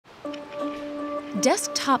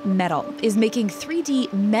Desktop Metal is making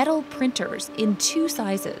 3D metal printers in 2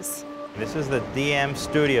 sizes. This is the DM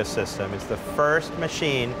Studio system. It's the first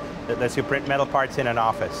machine that lets you print metal parts in an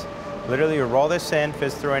office. Literally, you roll this in,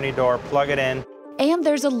 fits through any door, plug it in. And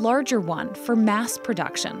there's a larger one for mass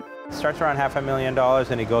production. It starts around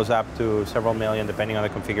 $500,000 and it goes up to several million depending on the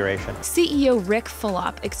configuration. CEO Rick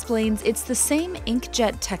Fulop explains it's the same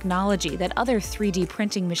inkjet technology that other 3D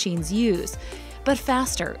printing machines use, but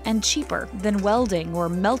faster and cheaper than welding or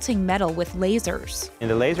melting metal with lasers. In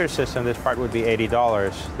the laser system, this part would be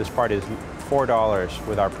 $80. This part is $4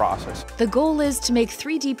 with our process. The goal is to make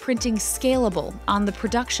 3D printing scalable on the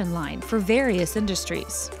production line for various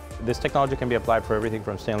industries. This technology can be applied for everything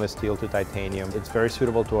from stainless steel to titanium. It's very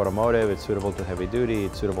suitable to automotive, it's suitable to heavy duty,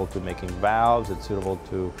 it's suitable to making valves, it's suitable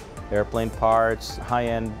to airplane parts,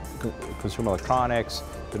 high-end consumer electronics.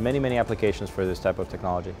 There are many, many applications for this type of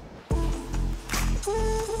technology.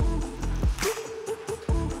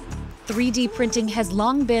 3D printing has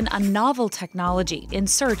long been a novel technology in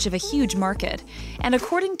search of a huge market. And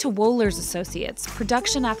according to Wohlers Associates,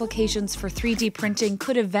 production applications for 3D printing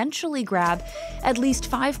could eventually grab at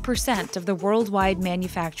least 5% of the worldwide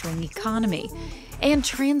manufacturing economy and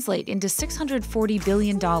translate into $640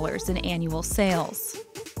 billion in annual sales.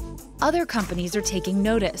 Other companies are taking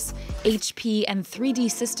notice. HP and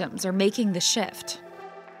 3D Systems are making the shift.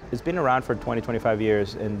 It's been around for 20-25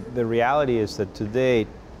 years, and the reality is that to date,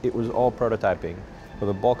 it was all prototyping. So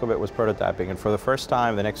the bulk of it was prototyping, and for the first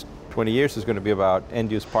time, the next 20 years is going to be about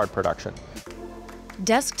end-use part production.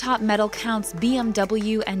 Desktop Metal counts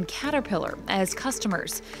BMW and Caterpillar as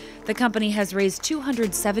customers. The company has raised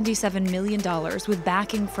 $277 million with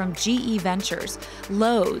backing from GE Ventures,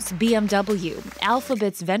 Lowe's, BMW,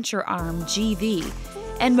 Alphabet's venture arm GV,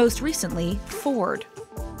 and most recently, Ford.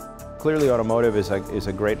 Clearly, automotive is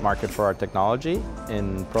a great market for our technology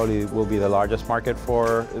and probably will be the largest market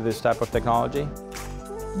for this type of technology.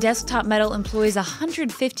 Desktop Metal employs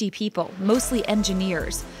 150 people, mostly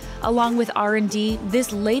engineers. Along with R&D,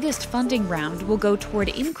 this latest funding round will go toward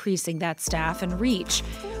increasing that staff and reach,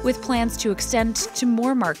 with plans to extend to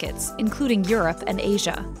more markets, including Europe and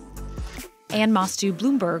Asia. Mostue,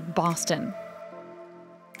 Bloomberg, Boston.